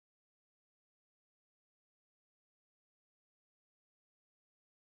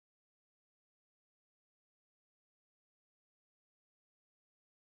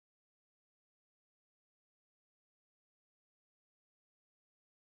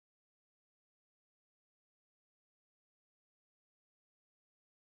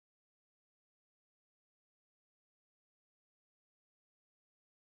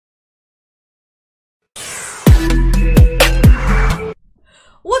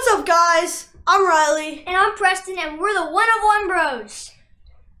What's up, guys? I'm Riley. And I'm Preston, and we're the One of One Bros.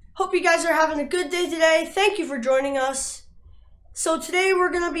 Hope you guys are having a good day today. Thank you for joining us. So today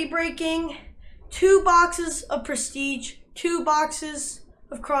we're going to be breaking 2 boxes of Prestige, 2 boxes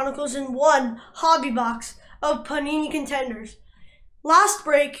of Chronicles, and 1 hobby box of Panini Contenders. Last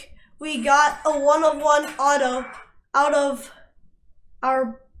break, we got a 1 of 1 auto out of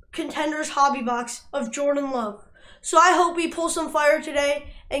our Contenders hobby box of Jordan Love. So I hope we pull some fire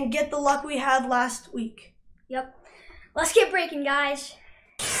today and get the luck we had last week. Yep. Let's get breaking, guys.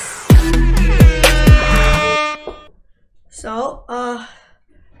 So, I'm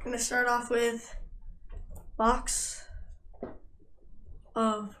going to start off with box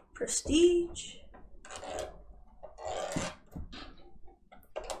of Prestige.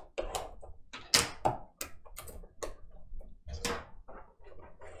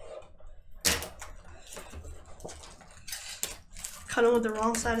 Cut it with the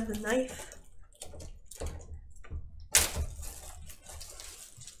wrong side of the knife.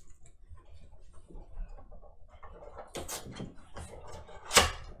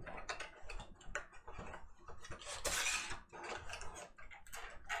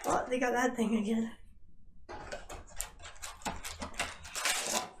 Oh, they got that thing again.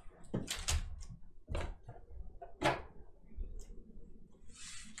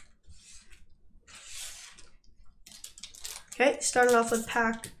 Okay, starting off with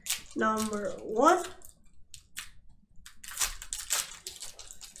pack number 1.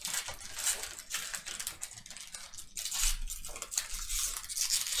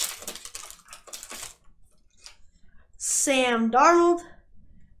 Sam Darnold,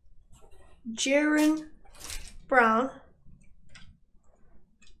 Jaron Brown,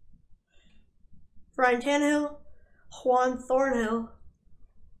 Ryan Tannehill, Juan Thornhill,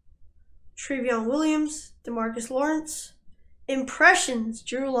 Trevion Williams, DeMarcus Lawrence, Impressions,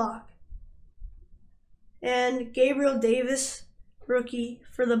 Drew Lock, and Gabriel Davis, rookie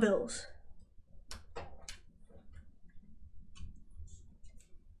for the Bills.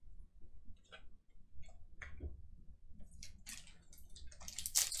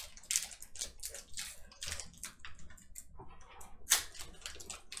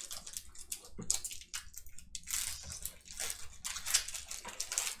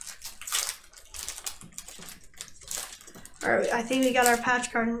 Alright, I think we got our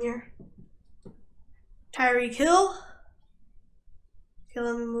patch card in here. Tyreek Hill. Okay,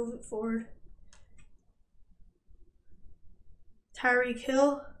 let me move it forward. Tyreek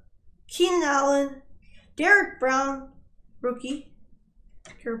Hill. Keenan Allen. Derek Brown, rookie.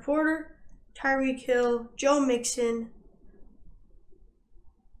 Kerry Porter. Tyreek Hill. Joe Mixon.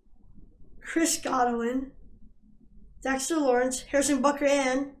 Chris Godwin. Dexter Lawrence. Harrison Butker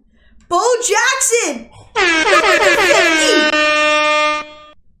and Bo Jackson! 2-color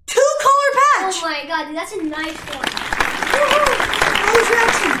patch! Oh my god, dude, that's a nice one. Bo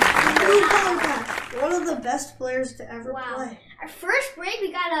Jackson! 2-color patch. One of the best players to ever play. Our first break,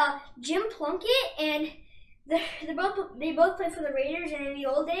 we got Jim Plunkett, and they both played for the Raiders, and in the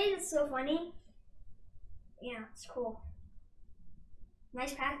old days, it's so funny. Yeah, it's cool.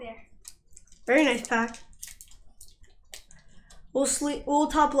 Nice pack there. Very nice pack. We'll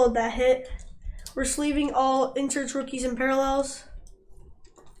top load that hit. We're sleeving all inserts, rookies, and parallels.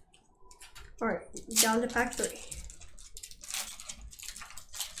 Alright, down to pack 3.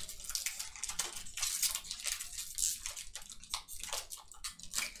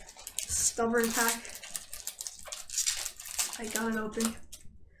 Stubborn pack. I got it open.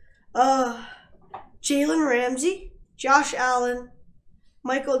 Jalen Ramsey, Josh Allen,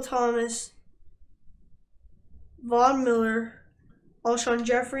 Michael Thomas, Von Miller, Alshon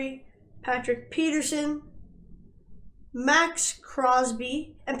Jeffrey, Patrick Peterson, Max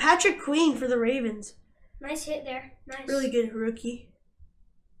Crosby, and Patrick Queen for the Ravens. Nice hit there. Nice. Really good rookie.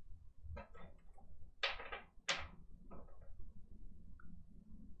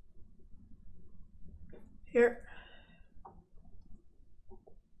 Here.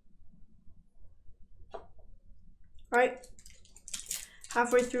 All right.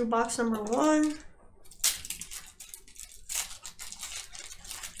 Halfway through box number 1.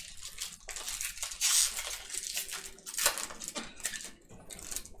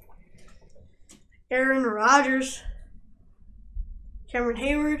 Aaron Rodgers, Cameron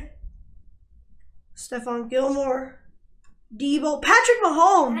Hayward, Stephon Gilmore, Debo, Patrick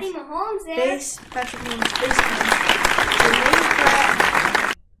Mahomes. Patty Mahomes there. Patrick Mahomes base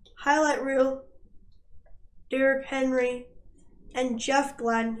card. Highlight reel, Derrick Henry, and Jeff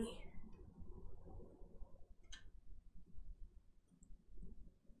Gladney.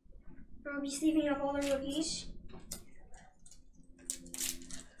 I'll be sleeving up all the rookies.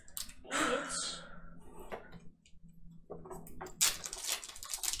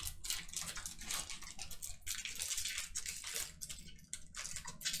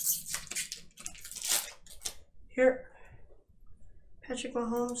 Here. Patrick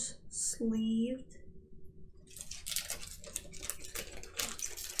Mahomes, sleeved.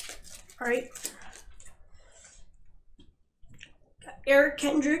 All right. Got Eric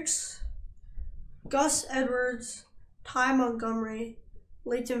Kendricks, Gus Edwards, Ty Montgomery,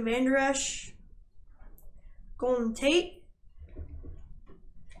 Leighton Vander Esch, Golden Tate,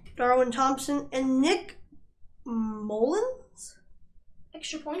 Darwin Thompson, and Nick Mullins.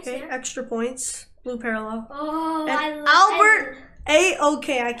 Extra points Okay, there. extra points. Blue parallel. Oh, And I love Albert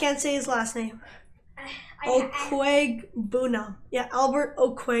A-OK. I can't say his last name. Okweg-Bunam. Yeah, Albert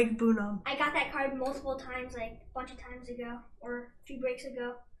Okweg-Bunam. I got that card multiple times, like a bunch of times ago, or a few breaks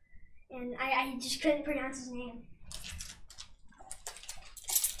ago, and I just couldn't pronounce his name.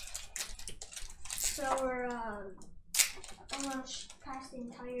 So we're almost past the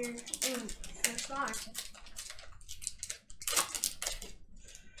entire first box.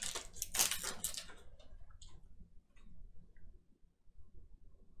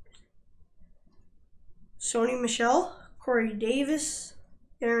 Sony Michel, Corey Davis,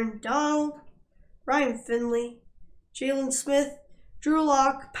 Aaron Donald, Ryan Finley, Jalen Smith, Drew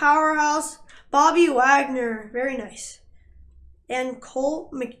Lock, Powerhouse, Bobby Wagner, very nice, and Cole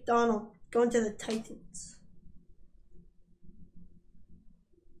McDonald going to the Titans.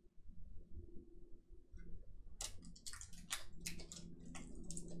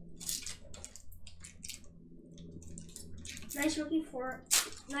 Nice rookie for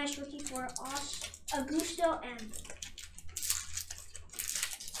Augusto M.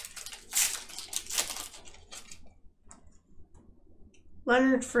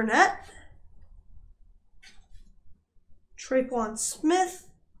 Leonard Fournette, Traquan Smith,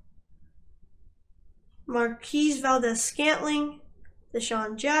 Marquise Valdez-Scantling,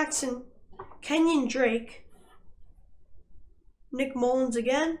 Deshaun Jackson, Kenyon Drake, Nick Mullins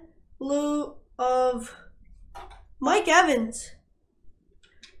again, blue of Mike Evans,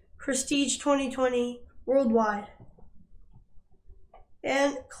 Prestige 2020 Worldwide,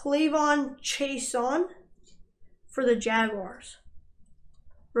 and Clavon Chason for the Jaguars,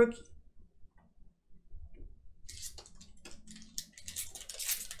 rookie.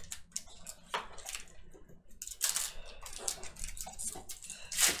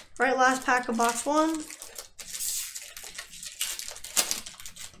 All right, last pack of box one.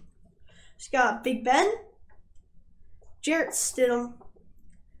 It's got Big Ben, Jarrett Stidham,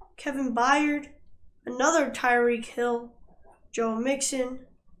 Kevin Byard, another Tyreek Hill, Joe Mixon,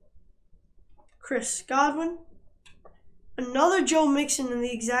 Chris Godwin, another Joe Mixon in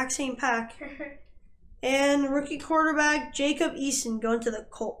the exact same pack, and rookie quarterback Jacob Eason going to the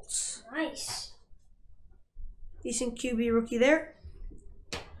Colts. Nice. Decent QB rookie there.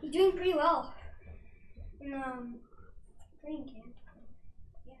 He's doing pretty well in training camp.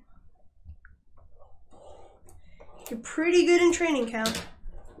 Yeah. You're pretty good in training camp.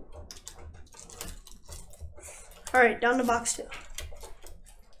 All right, down to box two.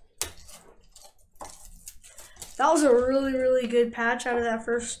 That was a really, really good patch out of that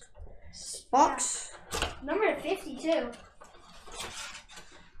first box. Yeah. Number 52.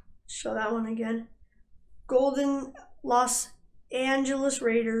 Show that one again. Golden Los Angeles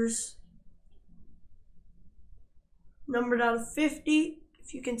Raiders. Numbered out of 50,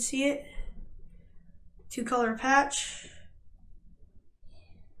 if you can see it. 2-color patch.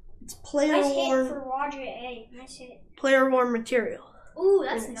 It's player Nice worn. hit for Roger A. Nice hit. Player worn material. Ooh,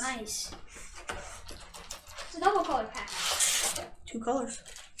 that's Nice. nice. It's a double color pack. 2 colors.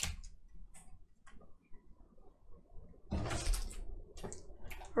 All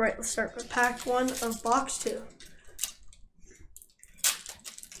right, let's start with pack one of box two.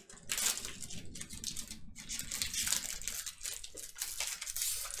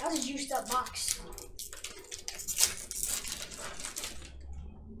 That was a juiced up box.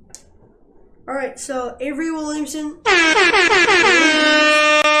 All right, so Avery Williamson,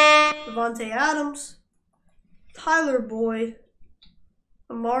 Devontae Adams, Tyler Boyd,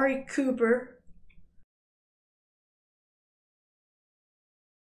 Amari Cooper,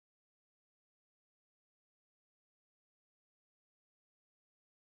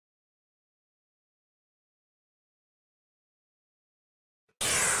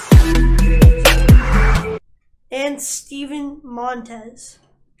 and Steven Montez.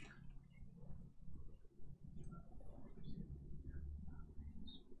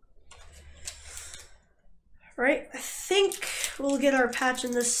 All right, I think we'll get our patch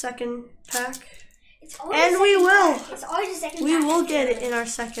in this second pack. It's always And the we second will. pack. It's always the second We pack. will get it in our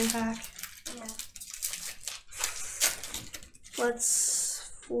second pack. Yeah.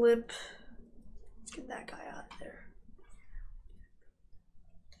 Let's flip. Let's get that guy out of there.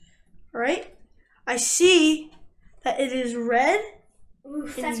 All right. I see that it is red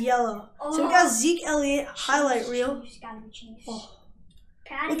and yellow. Oh. So we got Zeke Elliott highlight reel. Chiefs, gotta be Chiefs. Oh,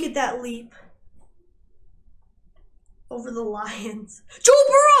 Patty. look at that leap over the Lions. Joe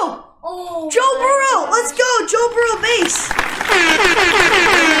Burrow! Oh, Joe Burrow! Let's go! Joe Burrow base!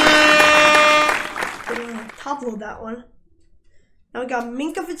 Gonna top load that one. Now we got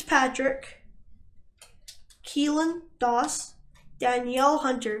Minka Fitzpatrick, Keelan Doss, Danielle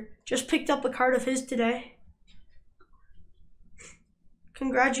Hunter. Just picked up a card of his today.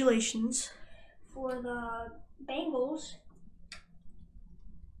 Congratulations. For the Bengals.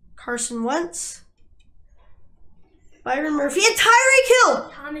 Carson Wentz, Byron Murphy, and Tyreek Hill!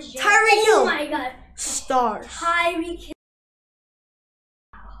 Thomas J. Tyreek Hill! Oh my god. Stars. Tyreek Hill.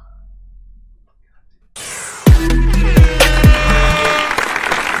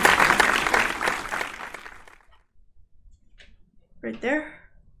 Right there.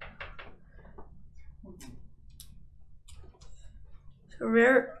 So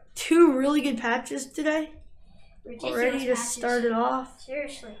we're two really good patches today. Ridiculous Already to patches. start it off.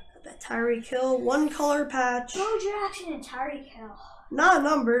 Seriously. That Tyreek Hill, one color patch. Bo Jackson and Tyreek Hill. Not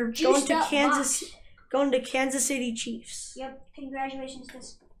numbered. Juiced up Going to Kansas City Chiefs. Yep. Congratulations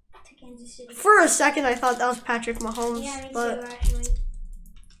to Kansas City. For a second, I thought that was Patrick Mahomes, Yeah, me but too,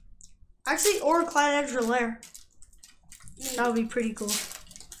 actually, or Clyde Edwards-Helaire. Maybe. That would be pretty cool.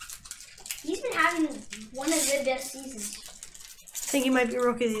 He's been having one of the best seasons. I think he might be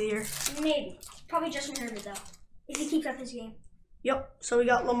Rookie of the Year. Maybe. Probably Justin Herbert, though. If he keeps up his game. Yep. So we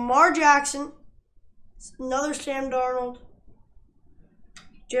got Lamar Jackson, another Sam Darnold,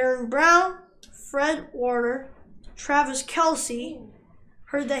 Jaron Brown, Fred Warner, Travis Kelce.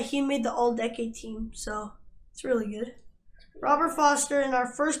 Heard that he made the All-Decade team, so it's really good. Robert Foster, and our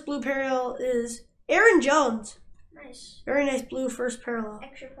first blue parallel is Aaron Jones. Nice. Very nice blue first parallel.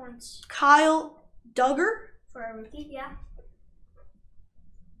 Extra points Kyle Duggar. for a rookie, yeah.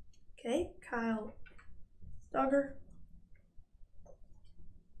 Okay, Kyle Duggar.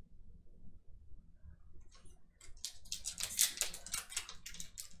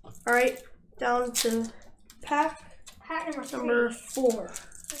 All right, down to pack Pack number 3. number 4. No.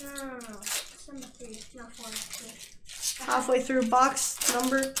 It's number 3. No, 4. Halfway through box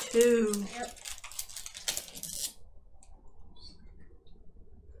number 2. Yep.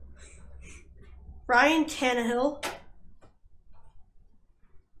 Ryan Tannehill,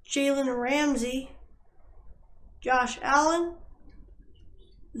 Jalen Ramsey, Josh Allen,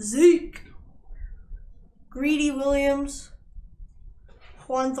 Zeke, Greedy Williams,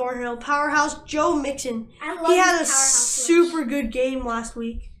 Juan Thornhill, Powerhouse, Joe Mixon. I love He had a these Powerhouse super good game last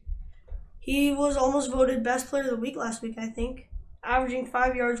week. He was almost voted best player of the week last week, I think, averaging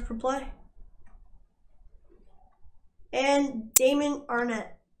 5 yards per play. And Damon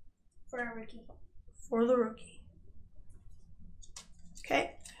Arnett for a rookie. for the rookie.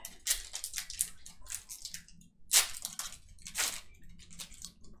 Okay.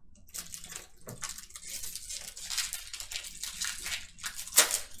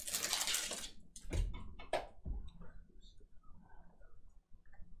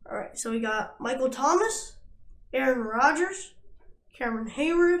 All right, so we got Michael Thomas, Aaron Rodgers, Cameron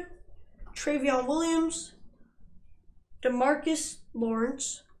Hayward, Travion Williams, DeMarcus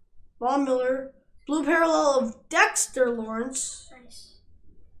Lawrence, Von Miller, blue parallel of Dexter Lawrence, Nice.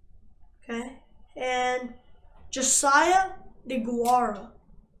 okay, and Josiah DeGuara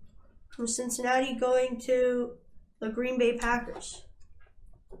from Cincinnati going to the Green Bay Packers.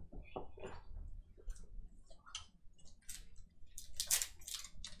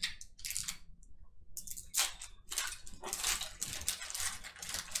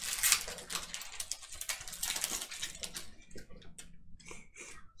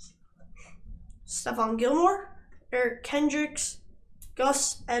 Stephon Gilmore, Eric Kendricks,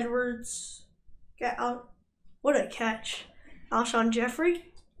 Gus Edwards, get out. What a catch. Alshon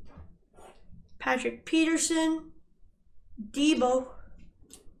Jeffrey, Patrick Peterson, Debo.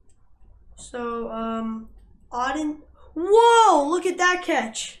 So, Auden. Whoa, look at that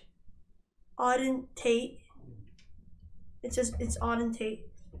catch. Auden Tate. It says it's Auden Tate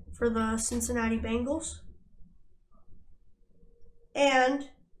for the Cincinnati Bengals. And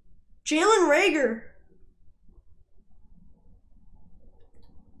Jalen Reagor.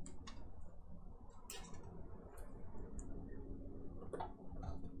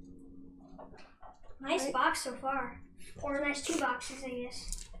 Nice box so far. Or a nice 2 boxes, I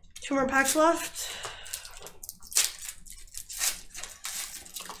guess. 2 more packs left.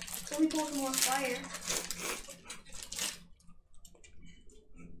 So we pulled more fire.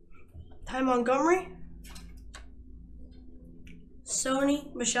 Ty Montgomery,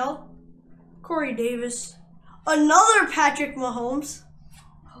 Sony Michelle, Corey Davis. Another Patrick Mahomes.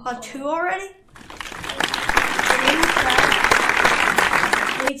 Two already?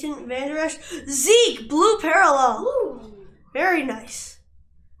 Leighton Vander Esch. Zeke, blue parallel. Ooh. Very nice.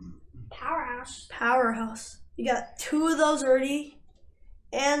 Powerhouse. You got 2 of those already.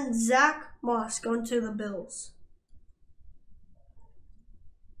 And Zach Moss going to the Bills.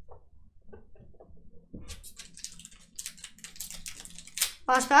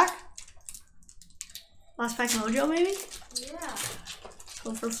 Last pack? Last pack mojo, maybe? Yeah.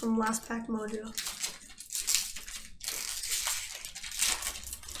 Go for some last pack mojo.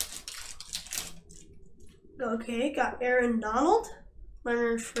 Okay, got Aaron Donald,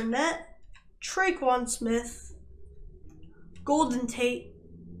 Leonard Fournette, Traquan Smith, Golden Tate,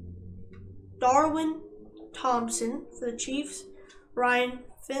 Darwin Thompson for the Chiefs, Ryan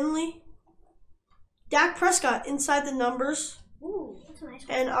Finley, Dak Prescott inside the numbers. Ooh, that's a nice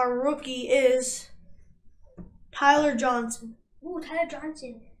one. And our rookie is Tyler Johnson. Ooh, Tyler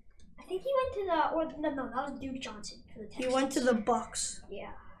Johnson. I think he went to the, no, that was Duke Johnson for the Texans. He went to the Bucks.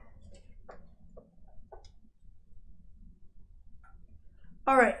 Yeah.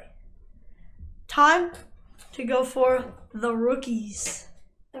 All right. Time to go for the rookies.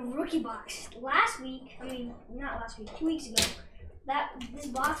 The rookie box. Not last week, 2 weeks ago. This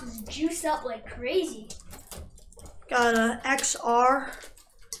box was juiced up like crazy. Got a XR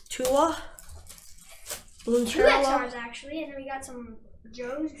Tua. Blue 2 parallel. XRs actually, and then we got some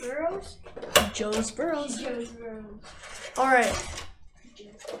Joe's Burrows. Joe's Burrows. Joe's Burrows. All right.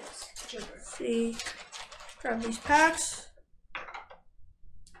 Joe Burrows. See. Grab these packs.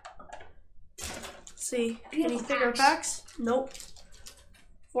 See. Beautiful Any bigger packs. packs? Nope.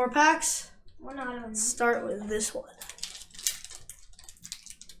 4 packs. One out of them. Start with this one.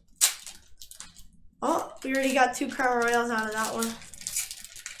 Oh, we already got 2 Crown Royals out of that one.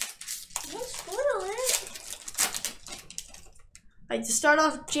 Don't spoil it. All right, to start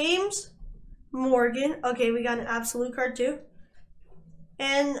off, James Morgan. Okay, we got an absolute card too.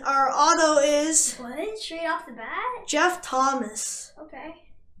 And our auto is What? Straight off the bat? Jeff Thomas. Okay.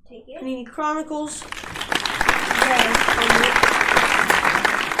 Take it. Panini Chronicles.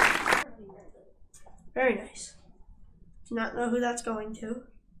 Very nice. Do not know who that's going to.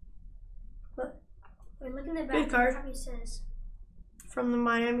 But Wait, look in the back. good card. It says. From the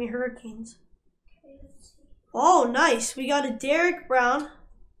Miami Hurricanes. Okay, let's see. Oh, nice. We got a Derek Brown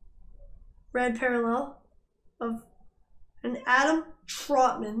red parallel of an Adam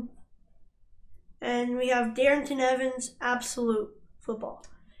Trotman. And we have Darrington Evans absolute football.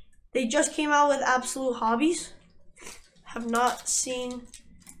 They just came out with absolute hobbies. Have not seen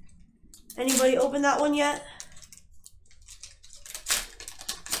anybody open that one yet.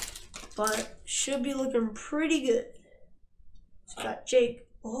 But should be looking pretty good. So got Jake.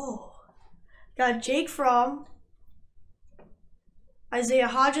 Oh. Got Jake Fromm. Isaiah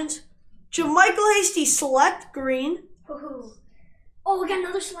Hodgins. Jermichael Hasty select green. Woohoo. Oh, we got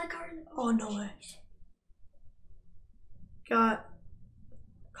another select card. Oh, no way. Got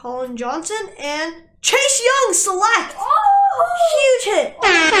Colin Johnson and Chase Young select. Oh! Huge hit.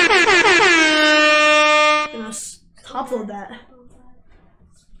 Gonna upload that.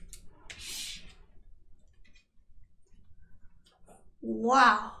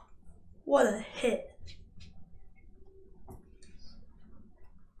 Wow. What a hit.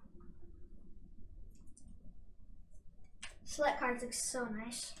 Select cards look so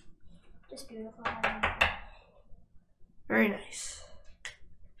nice. Just beautiful. Very nice.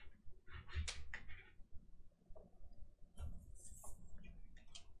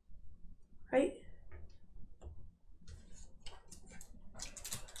 Right?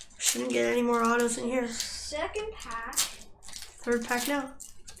 Shouldn't get any more autos in here. Second pack. 3rd pack now.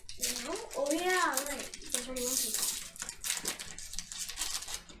 No? Oh yeah, right. That's already one pack.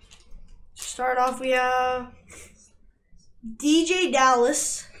 To start off, we have DJ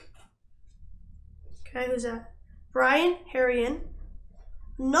Dallas. Okay, who's that? Brian Harrion.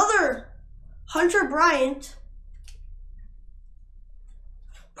 Another Hunter Bryant.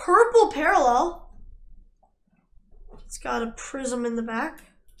 Purple parallel. It's got a prism in the back.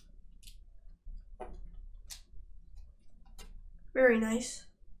 Very nice.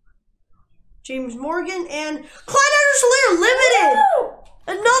 James Morgan and Clyde Edwards-Helaire limited. Woo!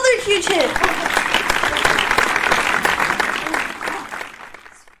 Another huge hit.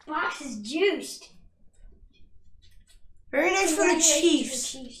 This box is juiced. Very nice for the Congratulations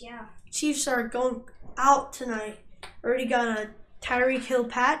Chiefs. to the Chiefs, yeah. Chiefs are going out tonight. Already got a Tyreek Hill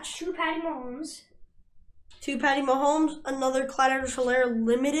patch. 2 Patty Mahomes. 2 Patty Mahomes. Another Clyde Edwards-Helaire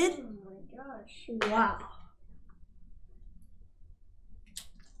limited. Oh my gosh. Wow.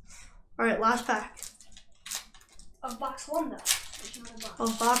 All right, last pack. Of box 1 though. There's another box.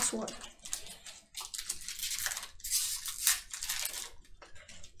 Oh, box 1.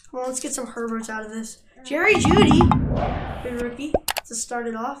 Come on, let's get some Herberts out of this. Jerry Jeudy, good rookie to start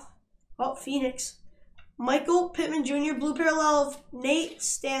it off. Oh, Phoenix. Michael Pittman Jr., blue parallel of Nate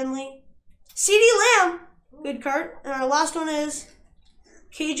Stanley. CeeDee Lamb, good card. And our last one is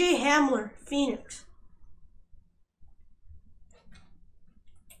KJ Hamler, Phoenix.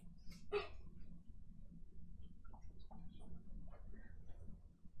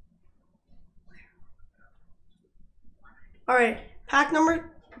 All right,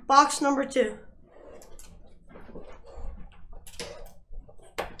 box number 2.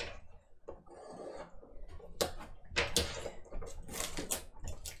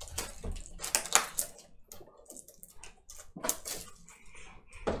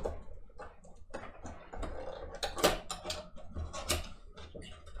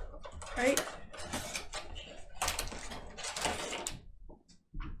 Right.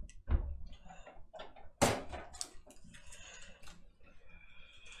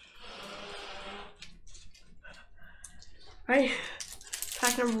 Right.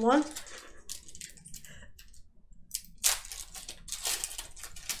 Pack number 1.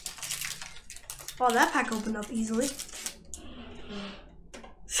 Wow, that pack opened up easily.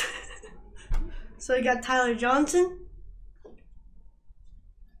 So we got Tyler Johnson,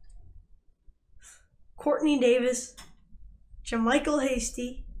 Courtney Davis, Jermichael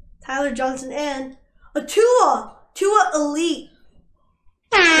Hasty, Tyler Johnson, and a Tua Elite.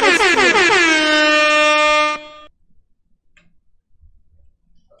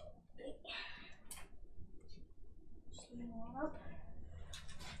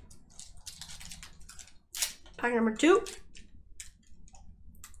 Pack number 2.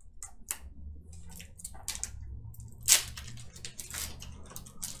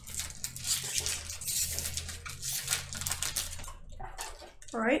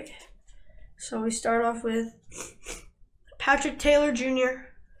 All right, so we start off with Patrick Taylor Jr.,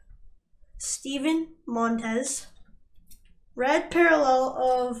 Steven Montez, red parallel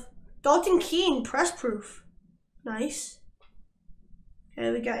of Dalton Keene, press proof. Nice. Okay,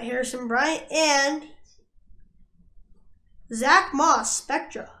 we got Harrison Bryant and Zach Moss,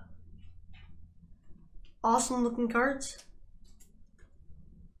 Spectra. Awesome looking cards.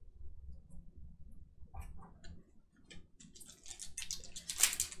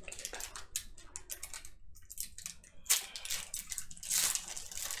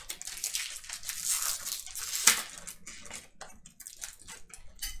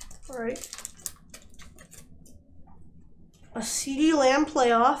 All right. A CeeDee Lamb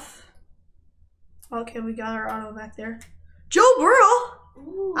playoff. Okay, we got our auto back there. Joe Burrow.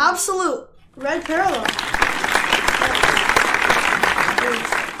 Ooh. Absolute red parallel.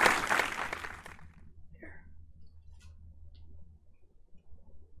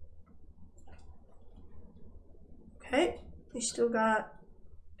 Okay, we still got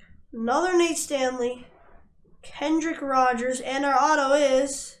another Nate Stanley, Kendrick Rogers, and our auto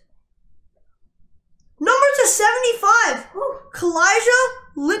is number to 75. Ooh. Kalijah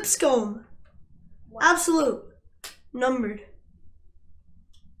Lipscomb. Wow. Absolute. Numbered.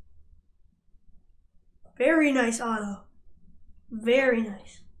 Very nice auto. Very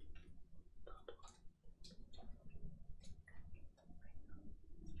nice.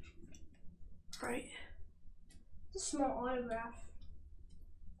 Right. It's a small autograph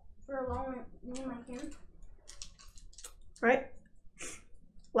for a long name like him. Right.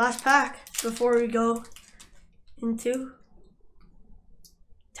 Last pack before we go into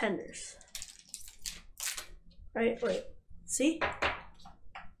Contenders. Right, wait. See?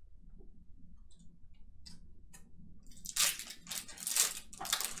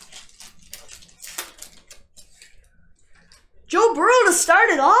 Joe Burrow to start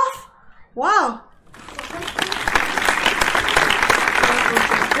it off? Wow.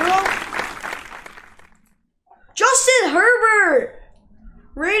 Justin Herbert!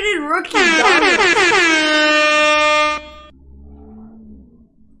 Rated rookie dominant.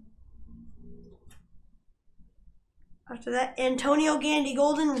 After that, Antonio Gandy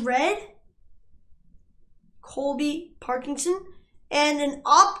Golden red, Colby Parkinson, and an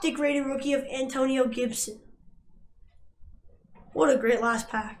optic rated rookie of Antonio Gibson. What a great last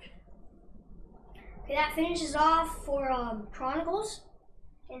pack. Okay, that finishes off for Chronicles.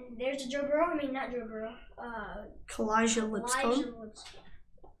 And there's a Joe Burrow. I mean, not Joe Burrow. Kalijah Lipscomb.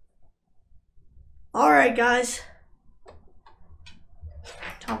 All right, guys.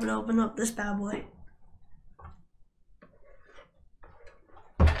 Time to open up this bad boy.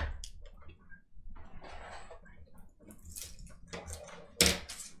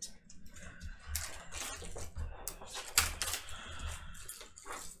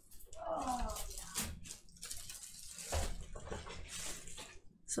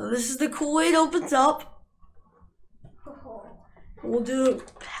 So this is the cool way it opens up. Oh. We'll do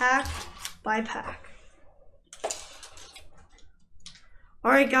pack by pack.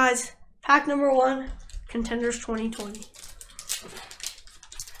 All right, guys. Pack number 1, Contenders 2020.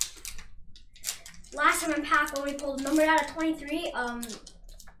 Last time in pack when we pulled numbered out of 23,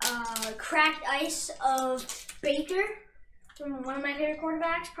 cracked ice of Baker from one of my favorite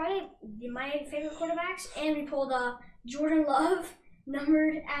quarterbacks, probably my favorite quarterbacks, and we pulled Jordan Love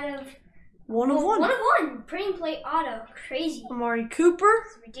numbered out of 1 of 1. 1 of 1. Printing plate auto. Crazy. Amari Cooper.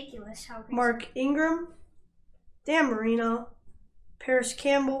 It's ridiculous how crazy. Mark Ingram. Dan Marino. Paris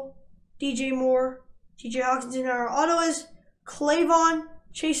Campbell. DJ Moore. TJ Hawkinson. Our auto is Clayvon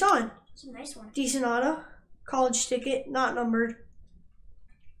Chason. It's a nice one. Decent auto. College ticket, not numbered.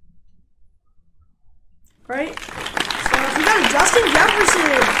 Right? So we got a Justin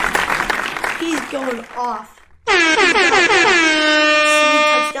Jefferson. He's going off. Sweet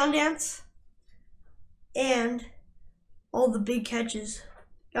touchdown dance. And all the big catches.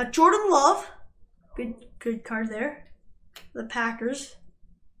 Got Jordan Love. Good card there. The Packers.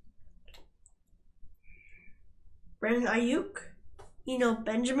 Brandon Ayuk. Eno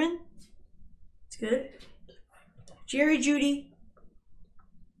Benjamin. It's good. Jerry Jeudy.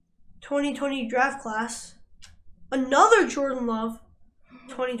 2020 draft class. Another Jordan Love.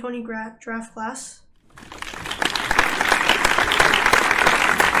 2020 draft class.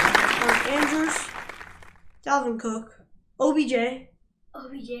 Mark Andrews. Dalvin Cook. OBJ.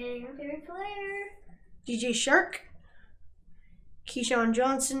 OBJ, your favorite player. DJ Shark. Keyshawn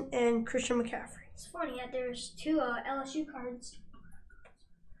Johnson and Christian McCaffrey. It's funny that there's 2 LSU cards.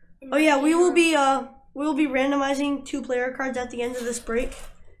 Oh yeah, we will be randomizing 2 player cards at the end of this break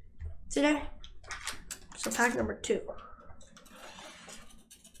today. So pack number 2.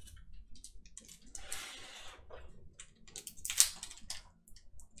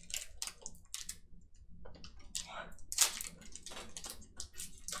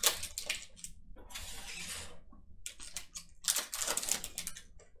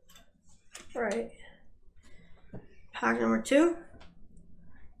 All right. Pack number 2.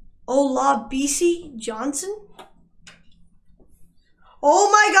 Olabisi Johnson.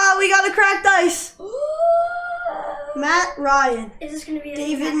 Oh my God, we got a cracked ice. Matt Ryan. Is this gonna be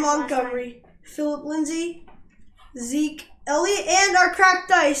David Montgomery. Philip Lindsay. Zeke Elliott. And our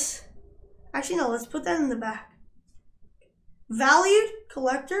cracked ice. Actually, no, let's put that in the back. Valued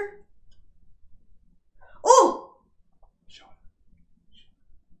collector. Oh!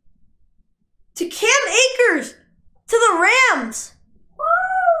 To Cam Akers. To the Rams.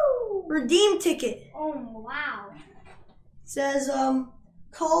 Woo! Redeem ticket. Oh wow. Says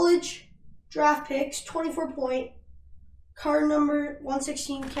college draft picks, 24 point, card number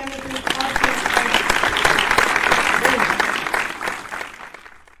 116, Cam Akers.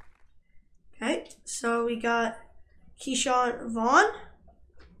 Okay, so we got Keyshawn Vaughn,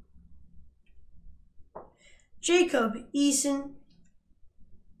 Jacob Eason.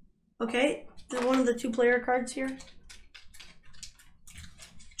 Okay, one of the 2 player cards here.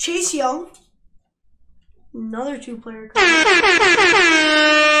 Chase Young. Another 2 player card.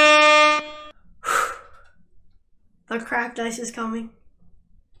 The cracked ice is coming.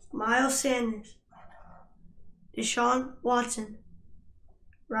 Miles Sanders. Deshaun Watson.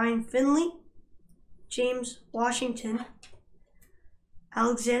 Ryan Finley. James Washington.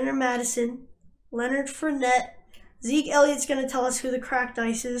 Alexander Madison. Leonard Fournette. Zeke Elliott's going to tell us who the cracked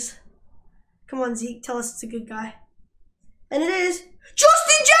ice is. Come on, Zeke, tell us it's a good guy. And it is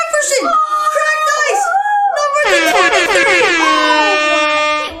Justin Jefferson! Cracked ice! Number 23!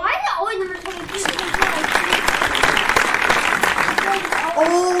 Wait, why is it always number 23?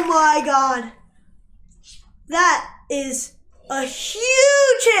 Oh my God. That is a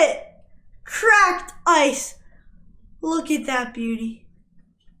huge hit! Cracked ice. Look at that beauty.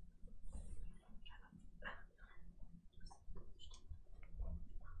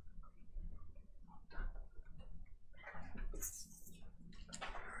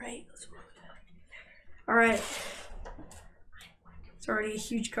 All right. It's already a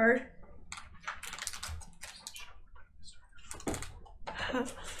huge card.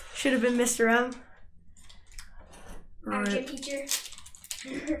 Should have been Mr. M. Our gym teacher.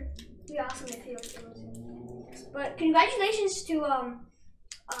 Be awesome if he was. But congratulations to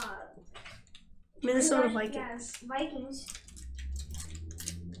Minnesota Vikings. Yes, Vikings.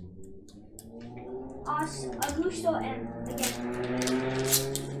 Augusto and again.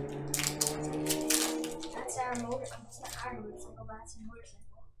 That's our motorcycle. It's not our motorcycle, but it's a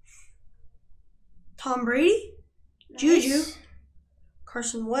motorcycle. Tom Brady, Nice. Juju,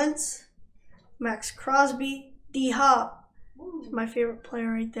 Carson Wentz, Max Crosby, D Hop, It's my favorite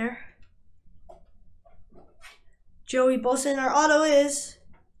player right there. Joey Bosa, and our auto is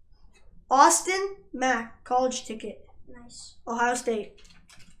Austin Mack, college ticket. Nice. Ohio State.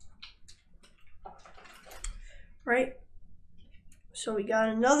 Right? So we got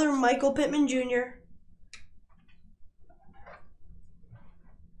another Michael Pittman Jr.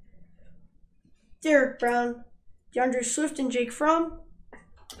 Derek Brown, DeAndre Swift, and Jake Fromm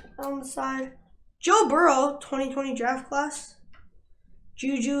on the side. Joe Burrow, 2020 draft class.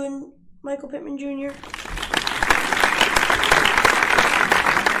 Juju and Michael Pittman Jr.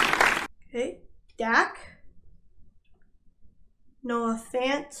 Okay, Dak, Noah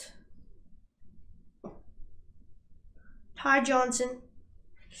Fant, Ty Johnson,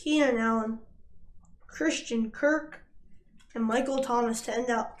 Keenan Allen, Christian Kirk, and Michael Thomas to end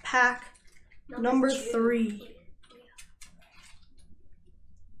out pack number 3.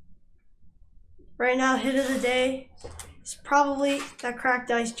 Right now, hit of the day is probably that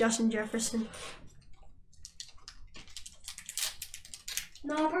cracked ice Justin Jefferson.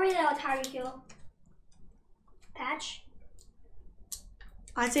 No, probably that Tyreek Hill. Patch.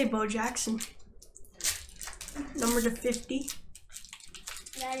 I'd say Bo Jackson. Number to 50.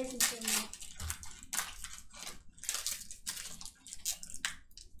 That is insane.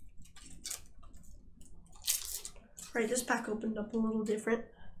 Right, this pack opened up a little different.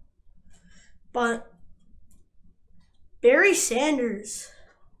 But Barry Sanders,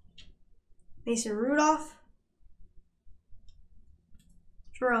 Mason Rudolph,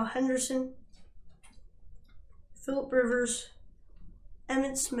 Darrell Henderson, Phillip Rivers,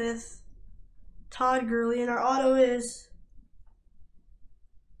 Emmitt Smith, Todd Gurley, and our auto is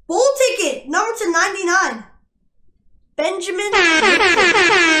Bowl Ticket, number to 99, Benjamin.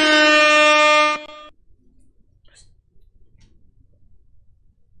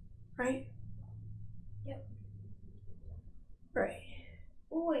 Right? Yep. Right.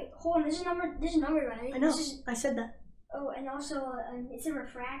 Oh wait, hold on. This is numbered, right? I know. I said that. Oh, and also it's a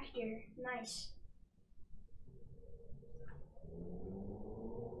refractor. Nice.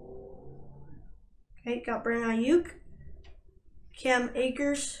 Okay, got Brandon Ayuk, Cam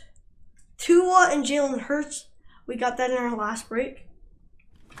Akers, Tua, and Jalen Hurts. We got that in our last break.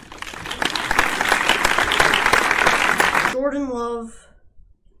 Jordan Love.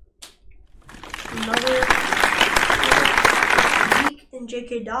 Another Zeke and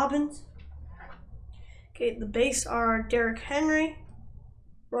J.K. Dobbins. Okay, the base are Derrick Henry,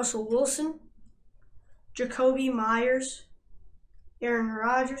 Russell Wilson, Jacoby Myers, Aaron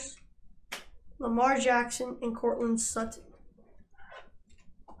Rodgers, Lamar Jackson, and Cortland Sutton.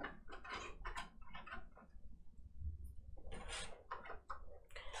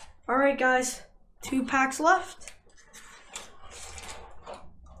 All right, guys, 2 packs left.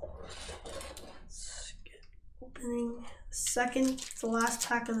 Let's get opening second, the last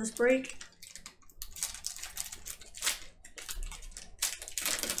pack of this break.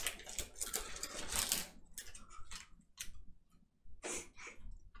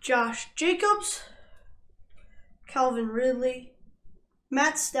 Josh Jacobs, Calvin Ridley,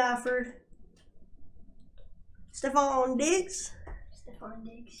 Matt Stafford, Stephon Diggs,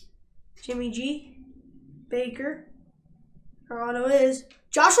 Jimmy G, Baker. Our auto is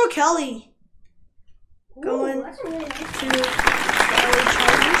Joshua Kelly. Going that's really nice. to the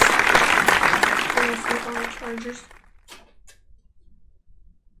LA Chargers.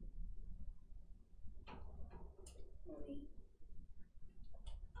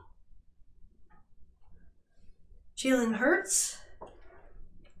 Jalen Hurts,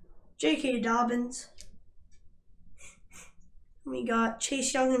 J.K. Dobbins. We got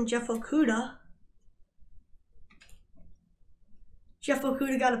Chase Young and Jeff Okudah. Jeff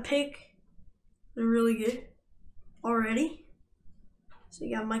Okudah got a pick. They're really good already. So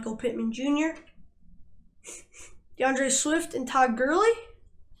you got Michael Pittman Jr., DeAndre Swift, and Todd Gurley.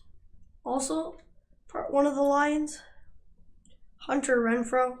 Also one of the Lions. Hunter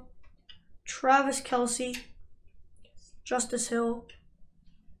Renfrow, Travis Kelce, Justice Hill,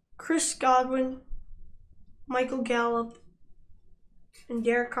 Chris Godwin, Michael Gallup, and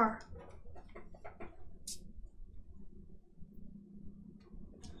Derek Carr.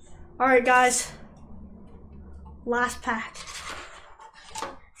 All right, guys. Last pack.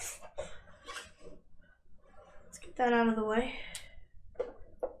 Let's get that out of the way.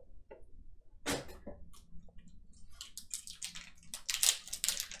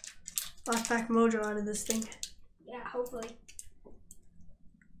 Last pack mojo out of this thing. Yeah, hopefully.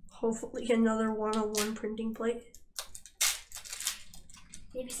 Hopefully another 101 printing plate.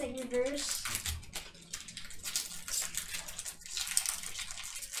 Maybe second reverse.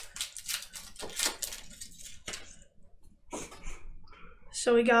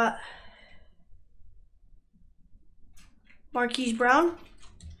 So we got Marquise Brown,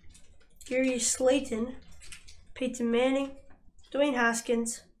 Darius Slayton, Peyton Manning, Dwayne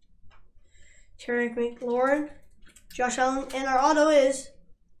Haskins, Terry McLaurin, Josh Allen, and our auto is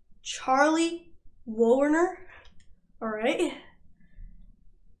Charlie Woerner. All right.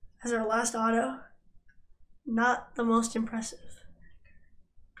 As our last auto. Not the most impressive.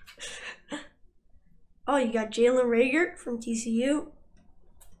 Oh, you got Jalen Reagor from TCU.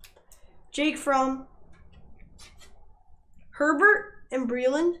 Jake Fromm. Herbert and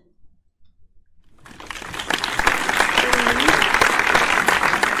Breland.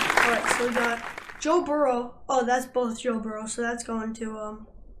 Alright, so we got Joe Burrow. Oh, that's both Joe Burrow, so that's going to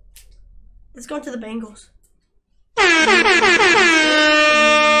the Bengals.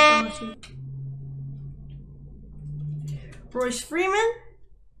 Royce Freeman,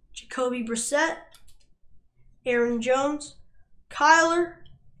 Jacoby Brissett, Aaron Jones, Kyler,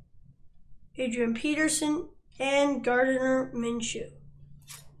 Adrian Peterson, and Gardner Minshew.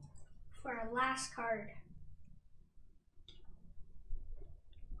 For our last card.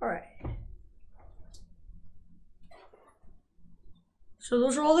 All right. So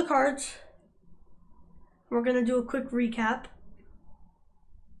those are all the cards. We're going to do a quick recap.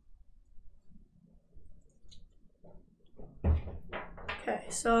 Okay,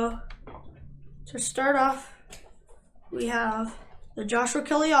 so to start off, we have the Joshua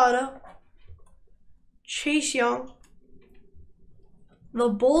Kelly auto, Chase Young, the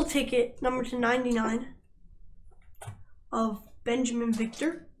bold ticket number /99 of Benjamin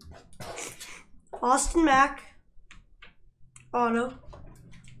Victor, Austin Mack auto,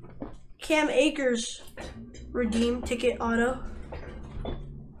 Cam Akers redeem ticket auto,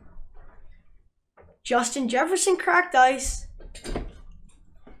 Justin Jefferson cracked ice,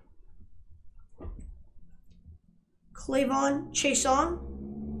 Clavon Chason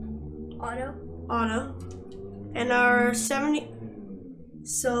auto, and our 70.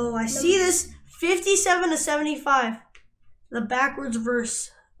 So I see this 57/75, the backwards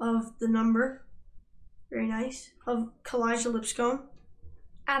verse of the number. Very nice. Of Kalijah Lipscomb.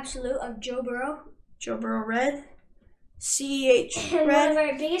 Absolute of Joe Burrow. Joe Burrow red. CEH And red. one of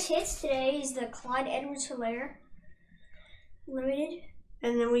our biggest hits today is the Clyde Edwards-Helaire limited.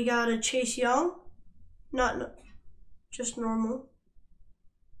 And then we got a Chase Young. Just normal.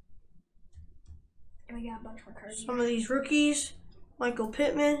 And we got a bunch more cards. Some of these rookies. Michael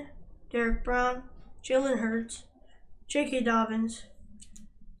Pittman. Derek Brown. Jalen Hurts. J.K. Dobbins.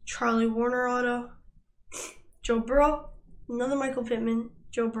 Charlie Warner auto. Joe Burrow. Another Michael Pittman.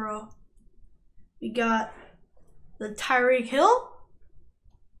 Joe Burrow. We got the Tyreek Hill.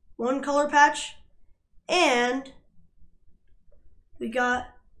 One color patch. And we got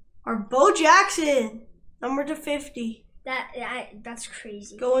our Bo Jackson. Number /50. That's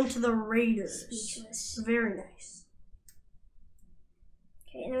crazy. Going to the Raiders. Speechless. Very nice.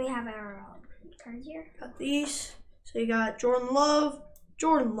 Okay, and then we have our cards here. Got these. So you got Jordan Love,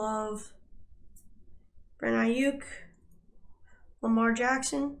 Brandon Ayuk, Lamar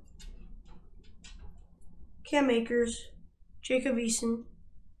Jackson, Cam Akers, Jacob Eason,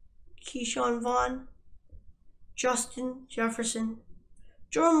 Keyshawn Vaughn, Justin Jefferson,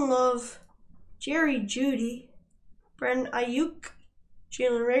 Jordan Love, Jerry Jeudy, Brandon Ayuk,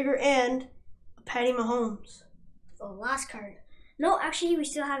 Jalen Reagor, and Patty Mahomes. The last card. No, actually, we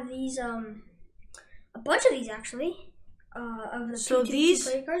still have these, a bunch of these, actually. Of the so two these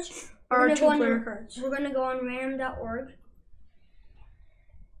player cards. are our 2-player cards. We're going to go on random.org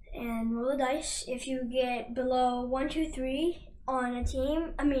and roll the dice. If you get below 1, 2, 3 on a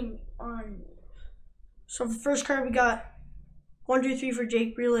team, So for the first card, we got 1, 2, 3 for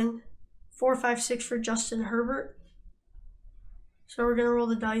Jake Breland, 4, 5, 6 for Justin Herbert. So we're going to roll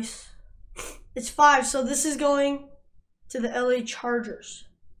the dice. It's 5, so this is going to the LA Chargers.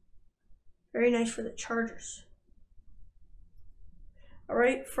 Very nice for the Chargers. All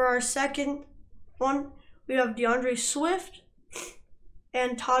right, for our second one, we have DeAndre Swift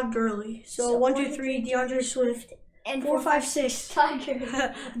and Todd Gurley. So 1, 2, 3, DeAndre Swift, and 4, 5, 6. Todd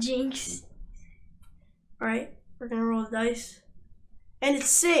Gurley. Jinx. All right, we're going to roll the dice. And it's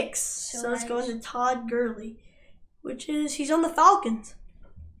 6, so it's going to Todd Gurley, which is, he's on the Falcons.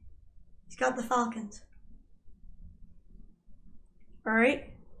 He's got the Falcons. All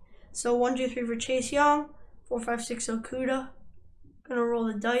right, so 1, 2, 3 for Chase Young, 4, 5, 6 Okuda. Gonna roll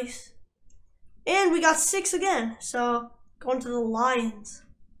the dice. And we got 6 again, so going to the Lions.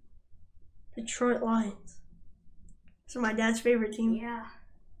 Detroit Lions. This is my dad's favorite team. Yeah.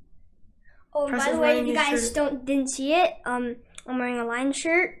 Oh, and by Preston's the way, wearing if you his guys shirt. didn't see it, I'm wearing a Lions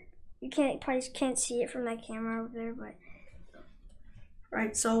shirt. You probably can't see it from that camera over there, but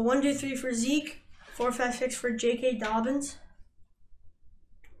Right, so 1, 2, 3 for Zeke, 4, 5, 6 for J.K. Dobbins.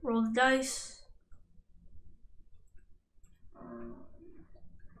 Roll the dice.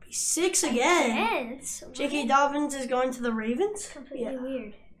 6 again. J.K. Dobbins is going to the Ravens. Completely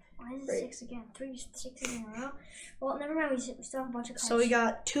weird. Why is it 6 again? 6 in a row. Well, never mind. We still have a bunch of cards. So we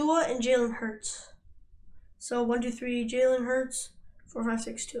got Tua and Jalen Hurts. So 1, 2, 3 Jalen Hurts, 4, 5,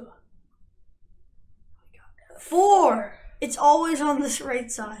 6 Tua. 4. It's always on this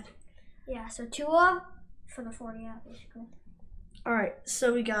right side. Yeah, so Tua for the 40, yeah, basically. All right,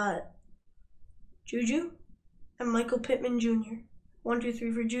 so we got Juju and Michael Pittman Jr. 1, 2,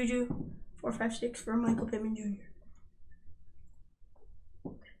 3 for Juju, 4, 5, 6 for Michael Pittman Jr.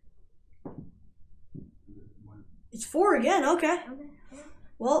 It's 4 again, okay.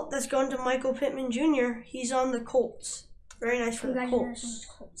 Well, that's going to Michael Pittman Jr. He's on the Colts. Very nice for the Colts.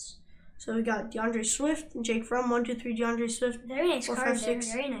 So we got DeAndre Swift and Jake Fromm. 1, 2, 3 DeAndre Swift. Very nice 4, card 5,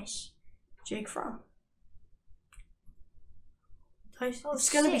 6. Very nice. Jake Fromm. Nice. Oh,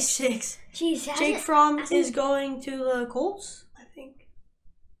 it's going to be 6. Jeez, Jake Fromm is going to the Colts, I think.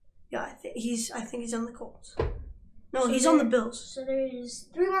 Yeah, I think he's on the Colts. No, he's on the Bills. So there's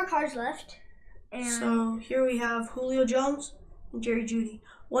 3 more cards left. And so here we have Julio Jones and Jerry Jeudy.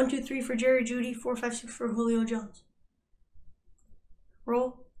 1, 2, 3 for Jerry Jeudy, 4, 5, 6 for Julio Jones.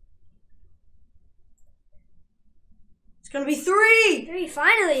 Roll. It's gonna be 3! 3,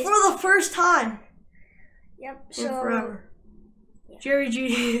 finally! For the first time. Yep, In forever. Yeah. Jerry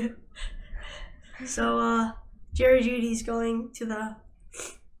Jeudy. So, Jerry Jeudy's going to the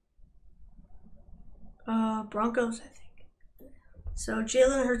Broncos, I think. So,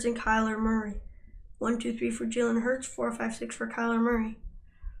 Jalen Hurts and Kyler Murray. 1, 2, 3 for Jalen Hurts, 4, 5, 6 for Kyler Murray.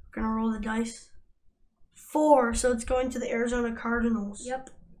 We're gonna roll the dice. 4, so it's going to the Arizona Cardinals. Yep.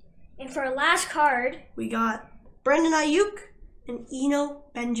 And for our last card, we got Brandon Ayuk and Eno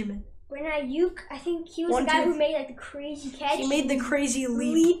Benjamin. Brandon Ayuk, I think he was the guy who made like the crazy catch. He made the crazy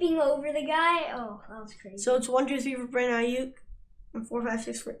leap. Leaping over the guy. Oh, that was crazy. So it's 1, 2, 3 for Brandon Ayuk and 4, 5,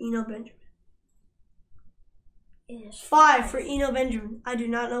 6 for Eno Benjamin. It is 5 for Eno Benjamin. I do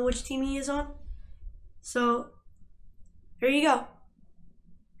not know which team he is on. So, here you go.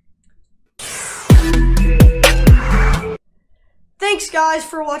 Thanks guys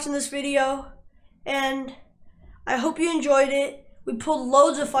for watching this video, and I hope you enjoyed it. We pulled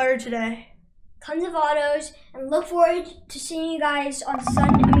loads of fire today. Tons of autos, and look forward to seeing you guys on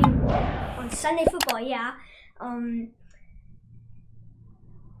Sunday football, yeah. And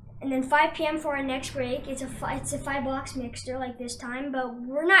then 5 p.m. for our next break. It's a 5-box mixer like this time, but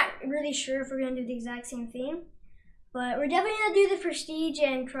we're not really sure if we're gonna do the exact same thing. But we're definitely gonna do the Prestige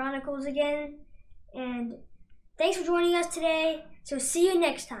and Chronicles again. And thanks for joining us today. So see you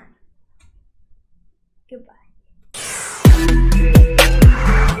next time. Goodbye.